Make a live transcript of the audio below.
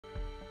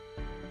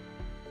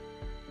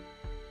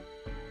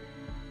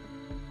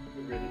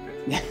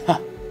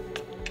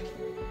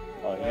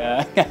Oh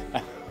yeah.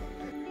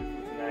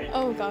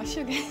 Oh gosh,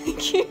 okay,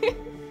 thank you.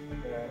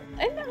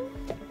 I know.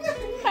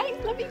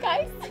 Thanks, love you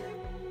guys.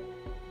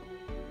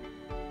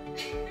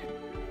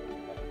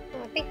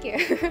 Oh, thank you.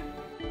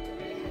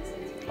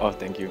 Oh,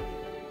 thank you.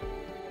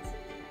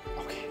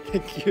 Okay,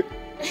 thank you.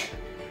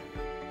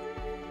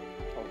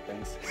 Oh,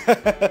 thanks.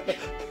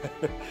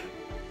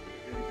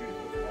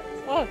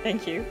 Oh,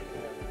 thank you.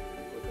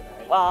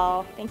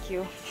 Wow, thank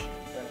you.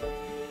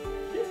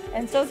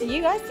 And so to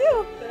you guys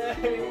too.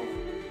 You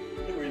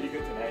look really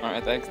good tonight.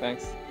 Alright, thanks.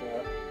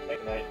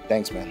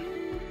 Thanks, man.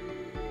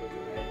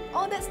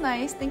 Oh, that's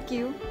nice. Thank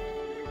you.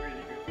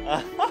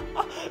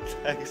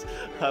 Thanks.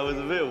 I was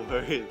a bit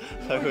worried.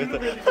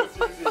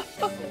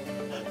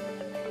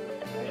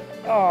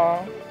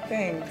 Oh,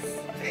 thanks.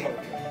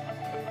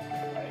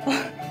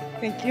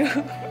 Thank you.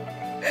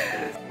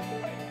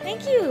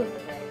 Thank you.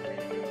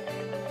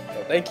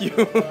 Oh, thank you.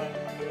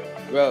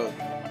 Well,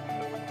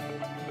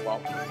 wow.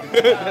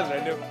 That's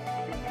random.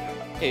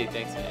 Hey,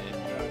 thanks, man.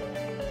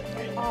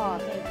 Oh,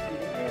 thank you.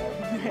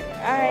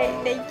 Alright,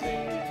 thank you.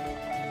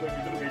 You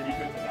look really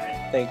good tonight.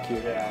 Thank you.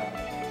 Yeah.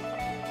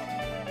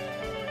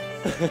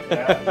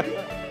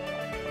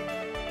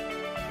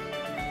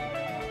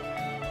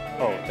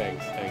 Oh,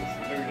 thanks.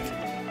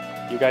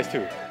 You guys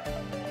too.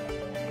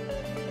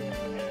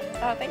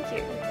 Oh, thank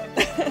you.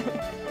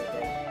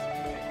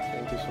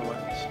 Thank you so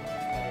much.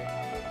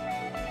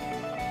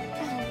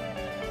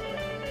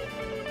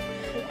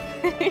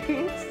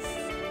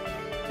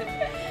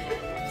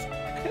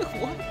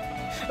 What?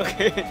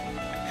 Okay. I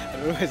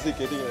don't know why is he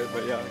getting it,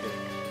 but yeah, okay.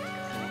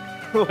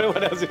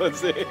 What else you want to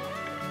say?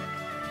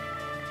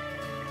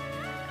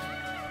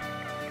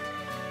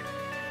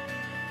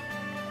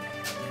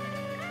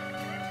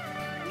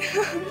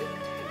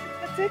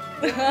 That's it.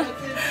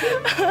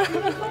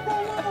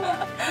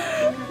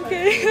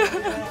 Okay.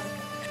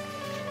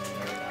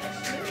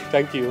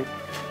 Thank you.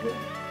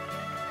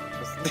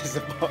 What's this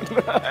about?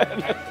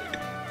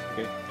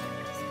 Okay.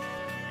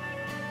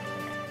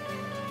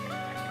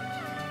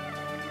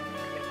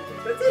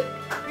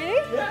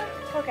 Really? Yeah.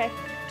 Okay.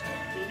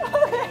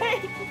 Okay.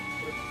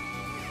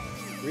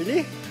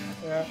 Really?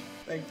 Yeah,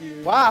 thank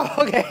you. Wow,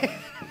 okay.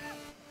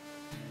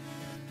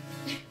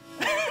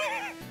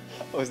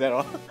 Oh, is that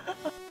all?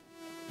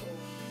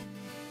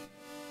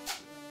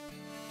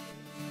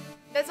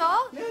 That's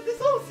all? Yeah,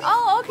 this all.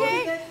 Oh,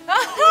 okay.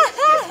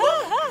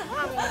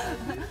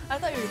 I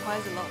thought it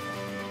requires a lot.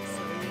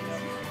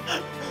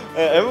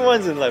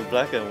 Everyone's in like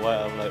black and white.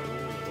 I'm like,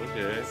 ooh,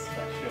 okay.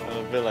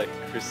 A bit like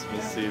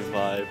Christmassy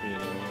vibe, you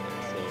know.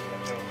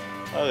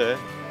 So, okay.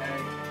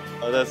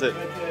 Oh, that's it.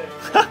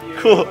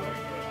 Cool.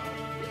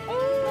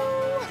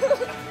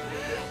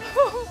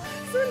 Oh,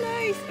 so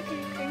nice.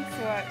 Okay, thanks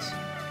so much.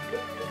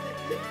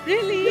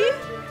 Really?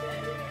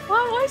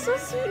 Wow, why so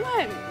sweet,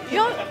 man?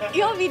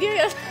 Your video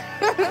is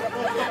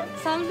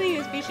something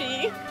is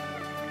fishy.